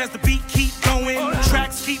 Long as the beat keep going, the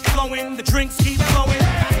tracks keep flowing, the drinks keep flowing.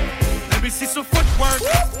 Let me see some footwork.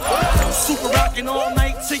 Super rocking all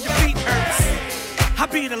night till your feet hurts. I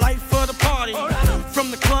be the life of the party,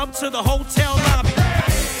 from the club to the hotel lobby.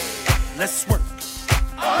 Let's work.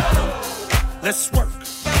 Let's work.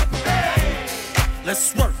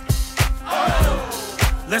 Let's work.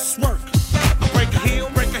 Let's work. I break a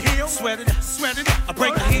heel, sweat it out, sweat it out. I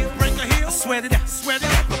break a heel, I sweat it out, sweat it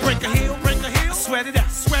out. I break a heel, I sweat it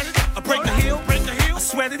out, sweat it out. I break a heel, I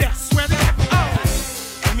sweat it out, sweat it out. Oh,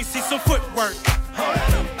 let me see some footwork.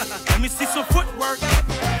 Let me see some footwork.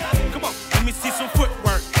 Come on, let me see some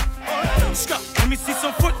footwork. Scott, let me see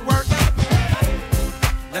some footwork.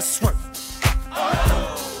 Let's work.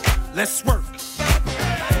 Let's work.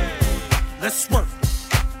 Let's work.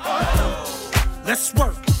 Let's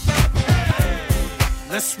work.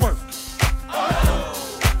 Let's work.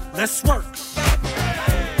 Let's work.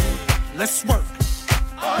 Let's work.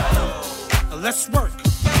 Let's work.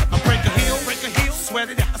 I break a heel, sweat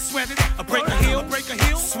it out, I sweat it out. I break a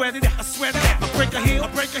heel, sweat it out, I sweat it out. I break a heel,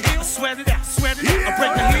 I sweat it out, sweat it out. I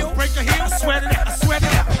break a heel, I sweat it out, I sweat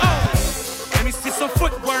it out. Oh, let me see some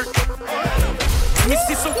footwork. Let me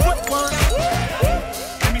see some footwork.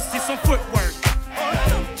 Let me see some footwork.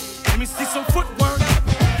 Let me see some footwork.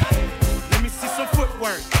 Let me see some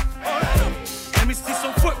footwork. Let me see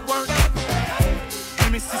some footwork.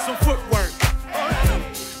 Let me see some footwork.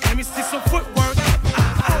 Let me see some footwork.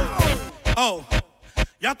 Oh,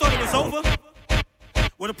 y'all thought it was over?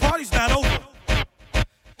 Well, the party's not over.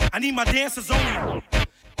 I need my dancers only.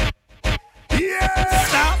 Yeah!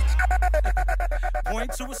 Stop!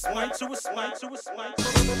 Point to a point to a point to a point.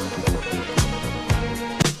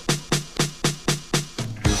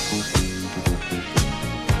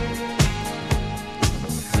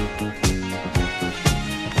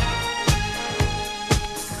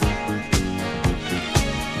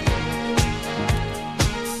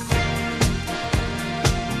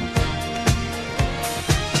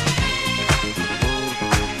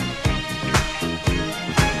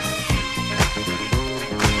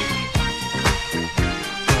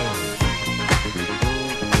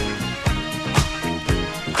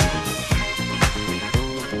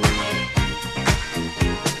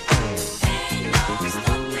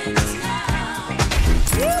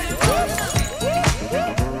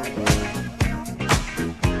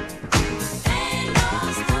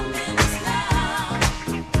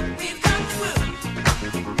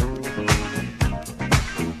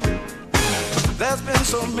 There's been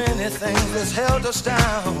so many things that's held us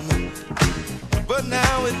down, but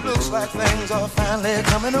now it looks like things are finally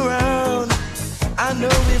coming around. I know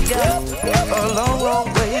we've got a long,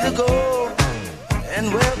 long way to go,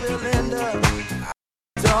 and where we'll end up, I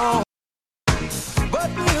don't. But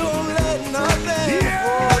we won't let nothing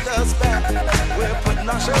hold us back. We're putting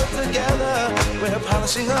our show together, we're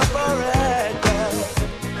polishing up our act. And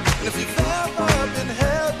if you've ever been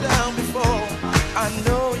held down before, I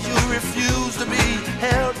know you refuse to be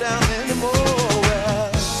held down anymore.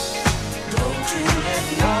 Well, don't you let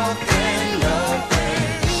nothing,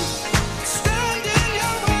 nothing stand in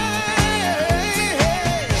your way.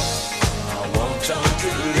 I want y'all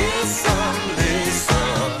to listen,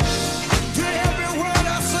 listen to every word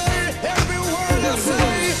I say, every word I say.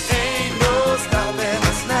 Ain't no stopping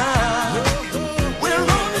us now. We're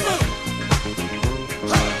on the move.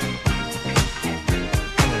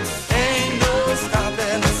 Ain't no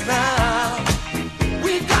stopping us now.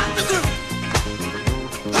 We got the groove.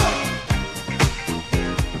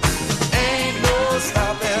 Ain't no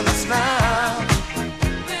stopping us now.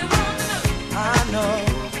 I know.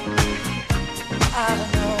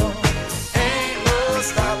 Ain't no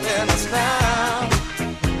stopping us now.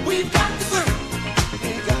 We got the groove.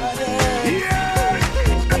 We got it.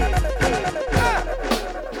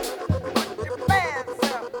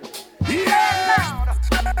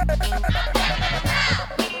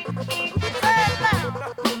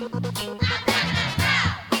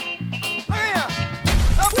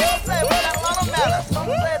 Some people say we got a lot of malice. Some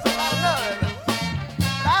say it's a lot of love.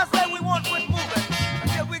 But I say we won't quit moving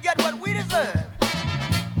until we get what we deserve.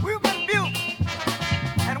 We've been abused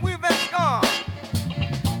and we've been scorned.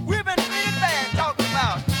 We've been treated bad, talked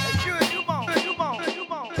about. As sure as you born, you born, you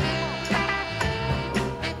born.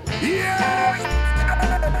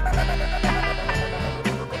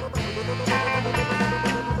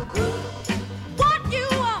 What you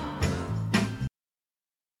want?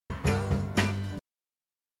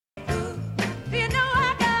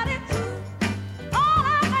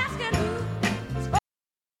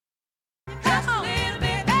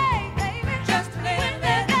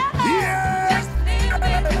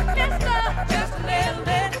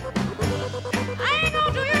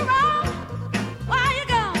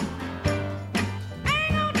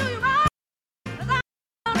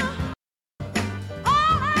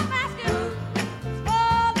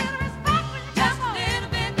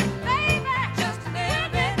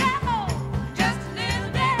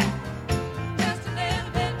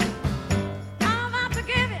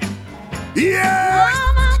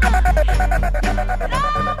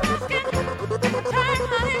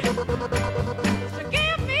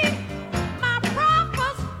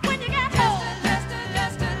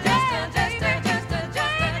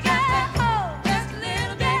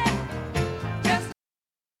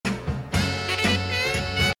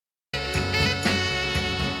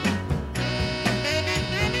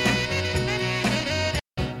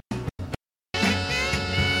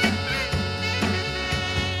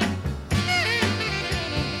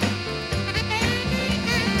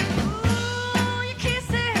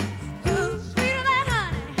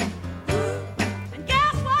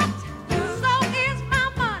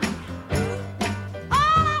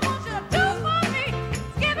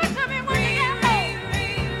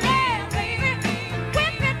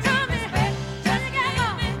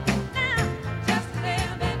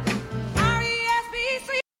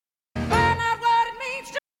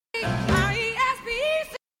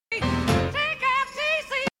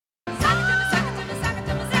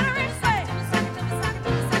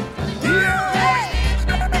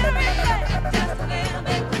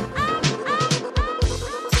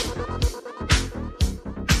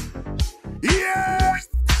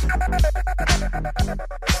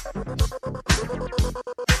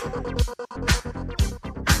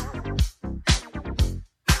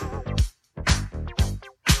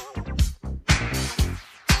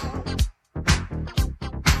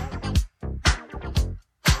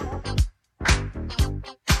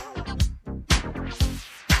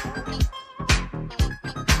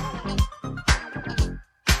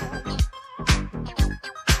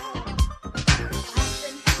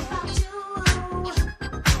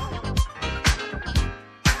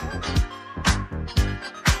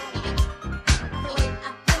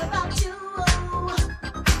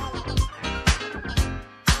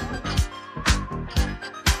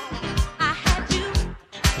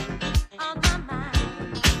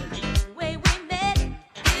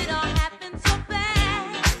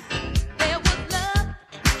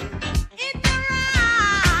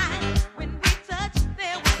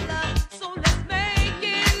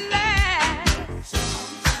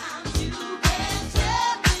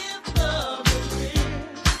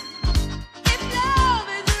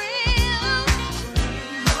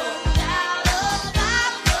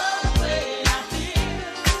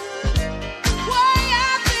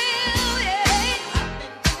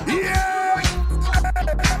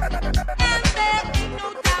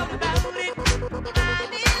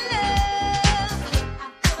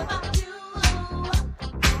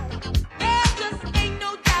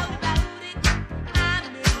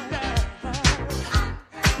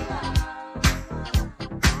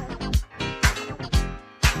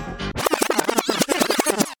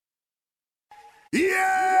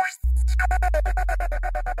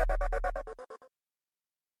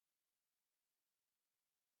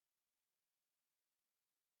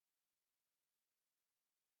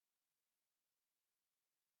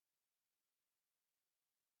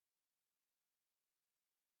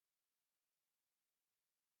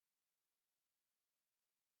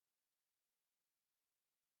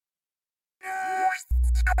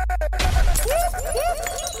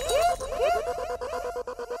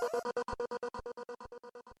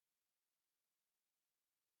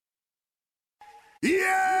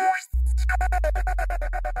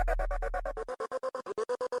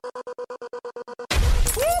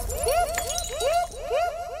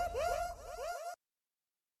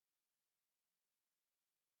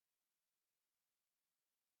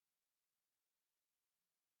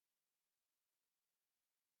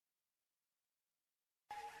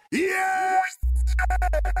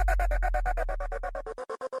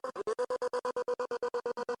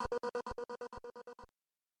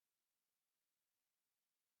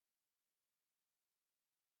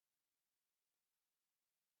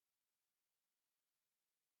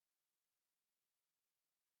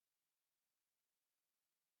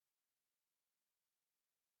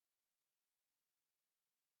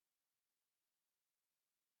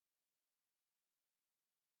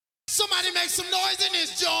 Somebody make some noise in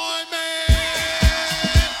this joint, man.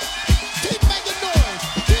 Keep making noise.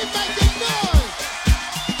 Keep making noise.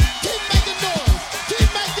 Keep making noise. Keep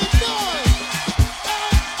making noise.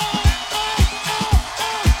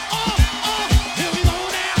 Here we go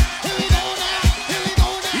now. Here we go now. Here we go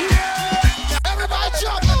now. Yeah. Now everybody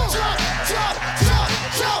jump, jump, jump, jump,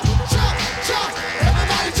 jump, jump, jump.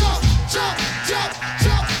 Everybody jump, jump, jump,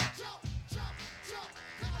 jump.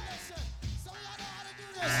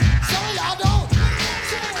 Some of y'all don't.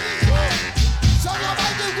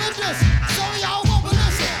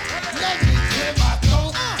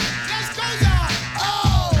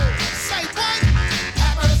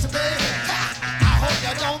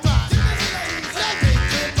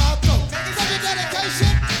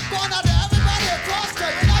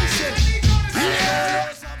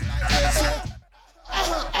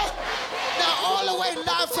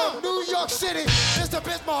 City, Mr.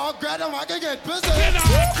 Bismarck, grab him, I can get busy. Can I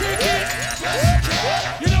kick it?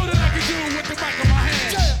 You know that I can do it with the mic in my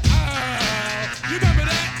hand. You remember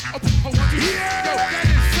that? Oh, one, two, yeah. Yo, that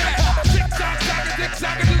is fat. Tick-tock,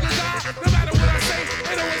 tick-tock, do-the-da. No matter what I say,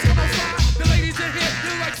 it always come on fire. The ladies in here,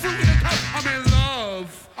 they're like fruit in a cup. I'm in love.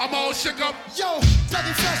 I'm all shook up. Yo,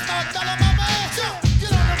 Dougie Fresh, my fella, my man. Yo, get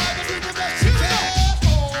on the mic and do the best you can.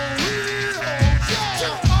 Oh, real, yo.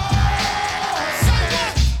 Say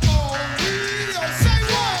what? Oh, real, say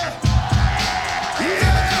what?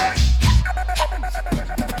 Yeah.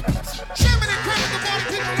 Jamming and cramming the body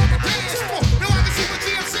people on the dance floor. Now I can see what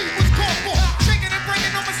GMC was called for. Shaking and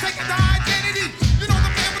breaking, no mistaking the identity. You know the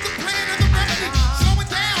man with the plan and the remedy. Slow it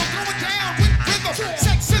down with rhythm.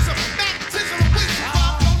 Sexism, magnetism, and wisdom.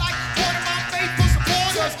 Flow like water, my faithful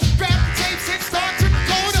supporters. Grab the tapes and start to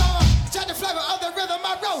record on. Check the flavor of the rhythm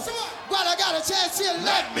I wrote. While I got a chance here,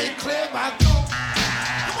 let me clear my throat.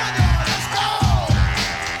 Come on, y'all, let's go.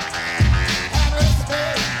 Have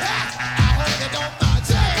respect. I hope they don't mind.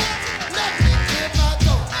 Let me clear my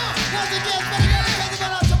throat. Once again, better get it, take it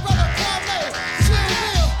out to brother Kwame. Chill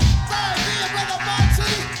Will, Bird, me and brother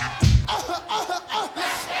Monty.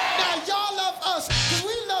 Now y'all love us, cause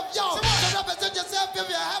we love y'all. So represent yourself if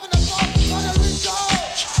you're having a ball. Puerto Rico,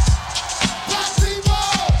 black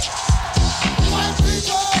people, white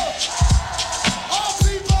people, all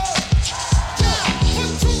people. Yeah,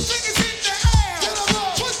 put two fingers in the air.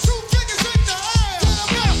 Put two fingers in the air.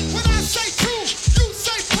 When I say two, you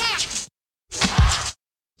say pop.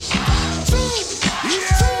 Two,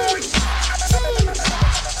 yeah. Two.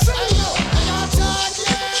 Hey yo, are y'all tired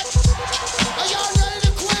yet? Are y'all ready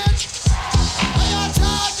to quit? Are y'all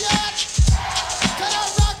tired yet? Can I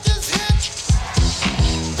rock this hit?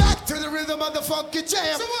 Back to the rhythm of the funky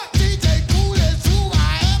jam. DJ Cool is who I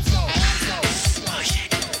am.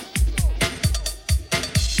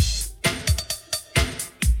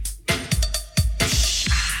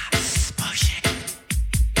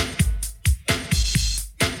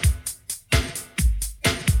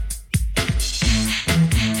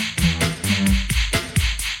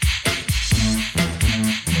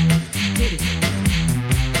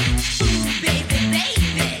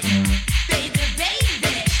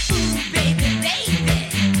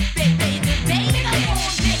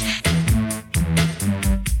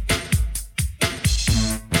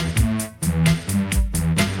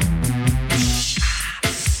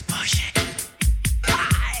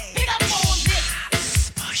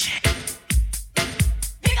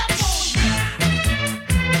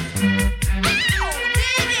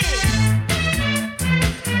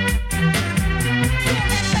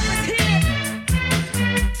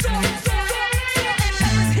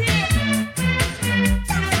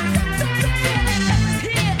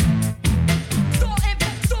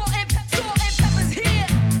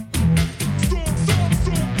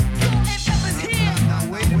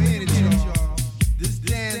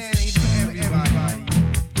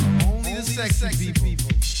 Sexy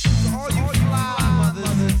people. So all you fly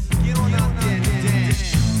mothers, get on out there and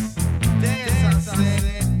dance. Dance, I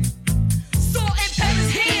said. Salt and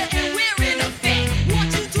pepper's here and we're in effect.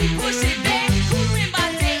 Want you to push it back. Cooling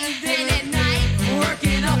by day and then at night,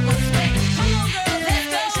 working up a sweat. Come on, girl, let's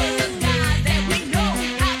go. Show the guys that we know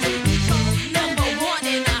how to become number one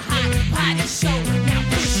in a hot body show. Now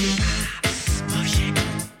push it, push it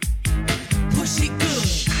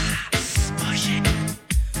good,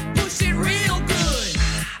 push it real good,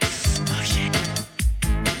 push it good,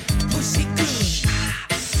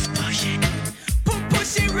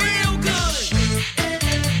 push it real good.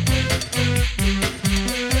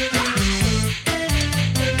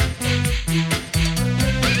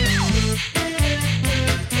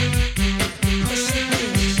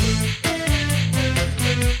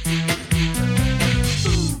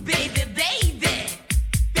 Ooh, baby, baby,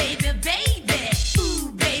 baby, baby.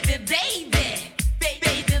 Ooh, baby, baby,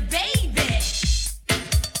 baby, baby.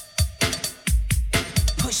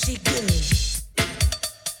 Push it good,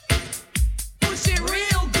 push it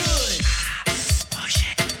real good. Push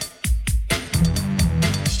it.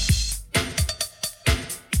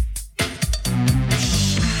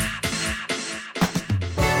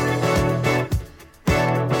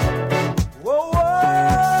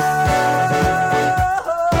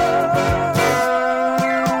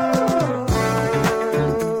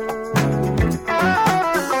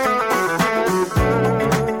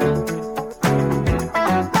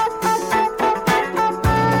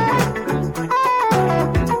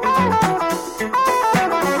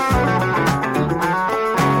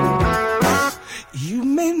 You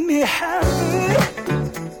made me happy.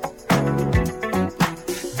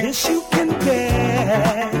 This you can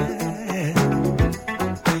bear.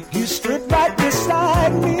 You stripped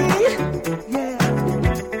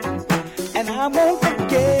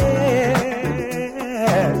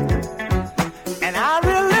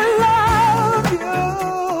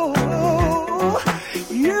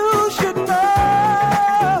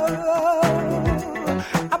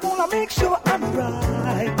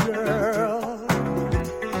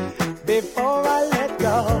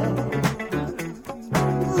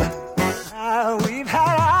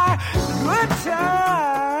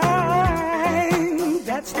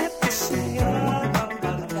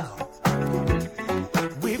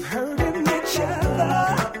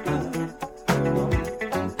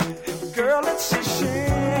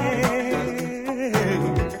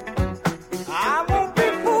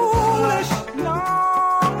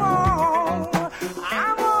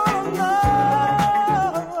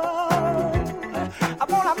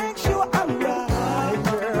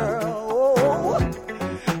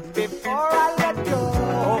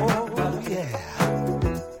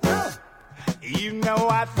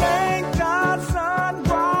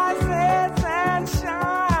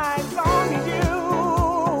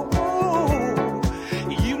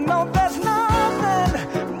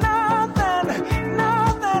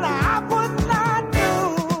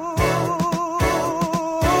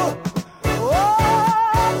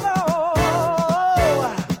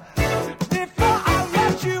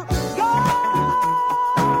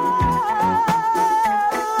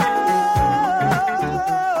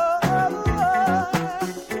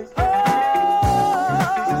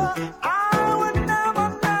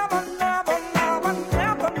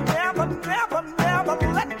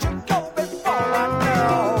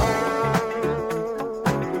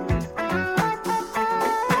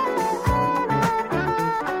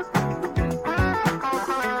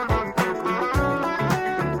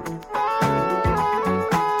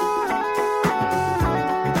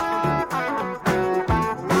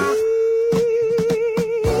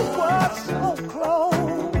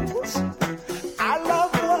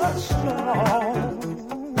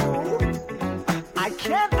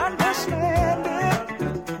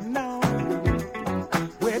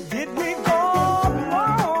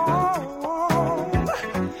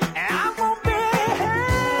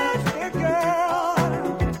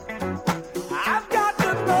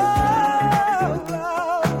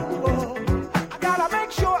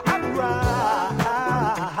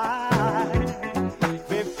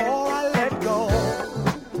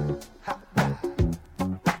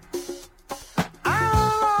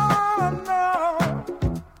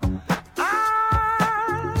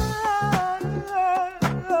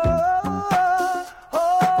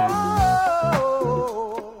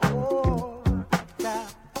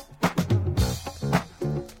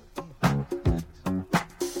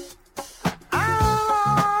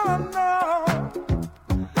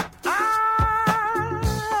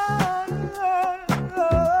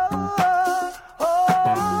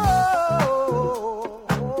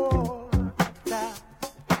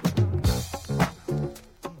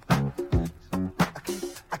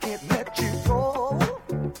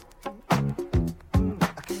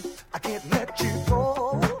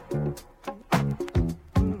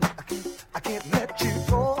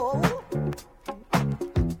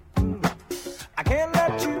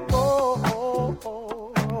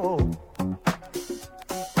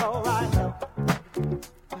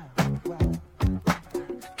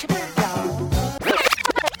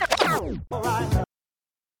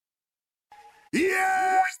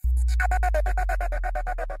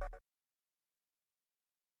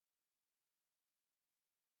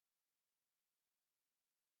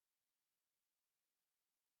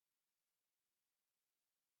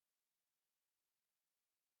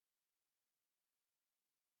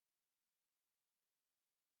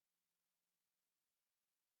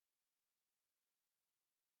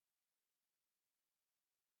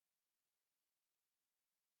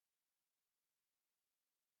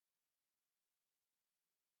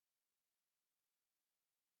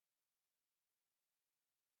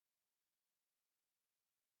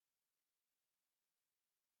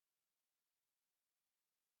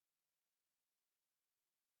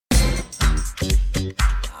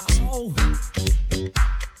go.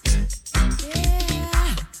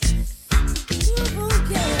 Yeah. Ooh,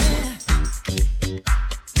 yeah.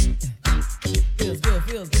 Feels good,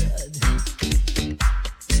 feels good.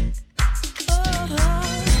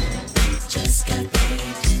 Just got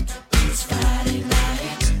paid. It's Friday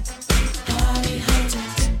night. Party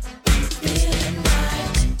hunting. Feeling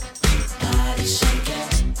right. Body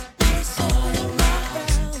shaking. All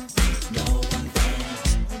around. No one thing.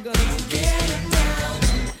 I'm gonna be getting down.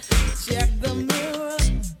 Check the mirror.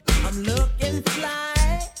 I'm looking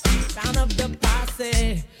fly. Round up the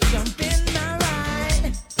posse. Jump in my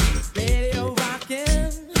ride. Radio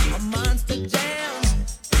rocking. A monster jam.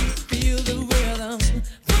 Feel the rhythm.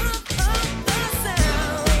 Pump up the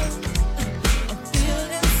sound. I'm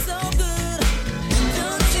feeling so good.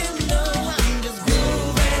 Don't you know I'm just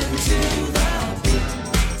grooving to the beat.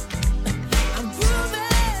 I'm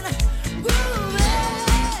grooving, grooving.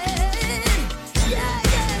 Yeah,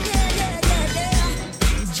 yeah, yeah, yeah, yeah,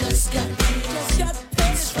 yeah. Just got paid.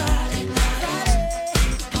 It's Friday night.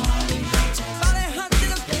 Party hunting. Body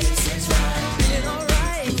hunting. This is right. Feeling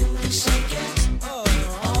alright. Moving, shaking. All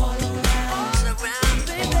around. All around,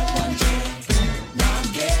 baby. One drink. Now I'm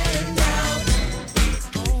getting down.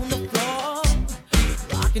 On the floor,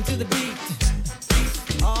 rocking to the beat.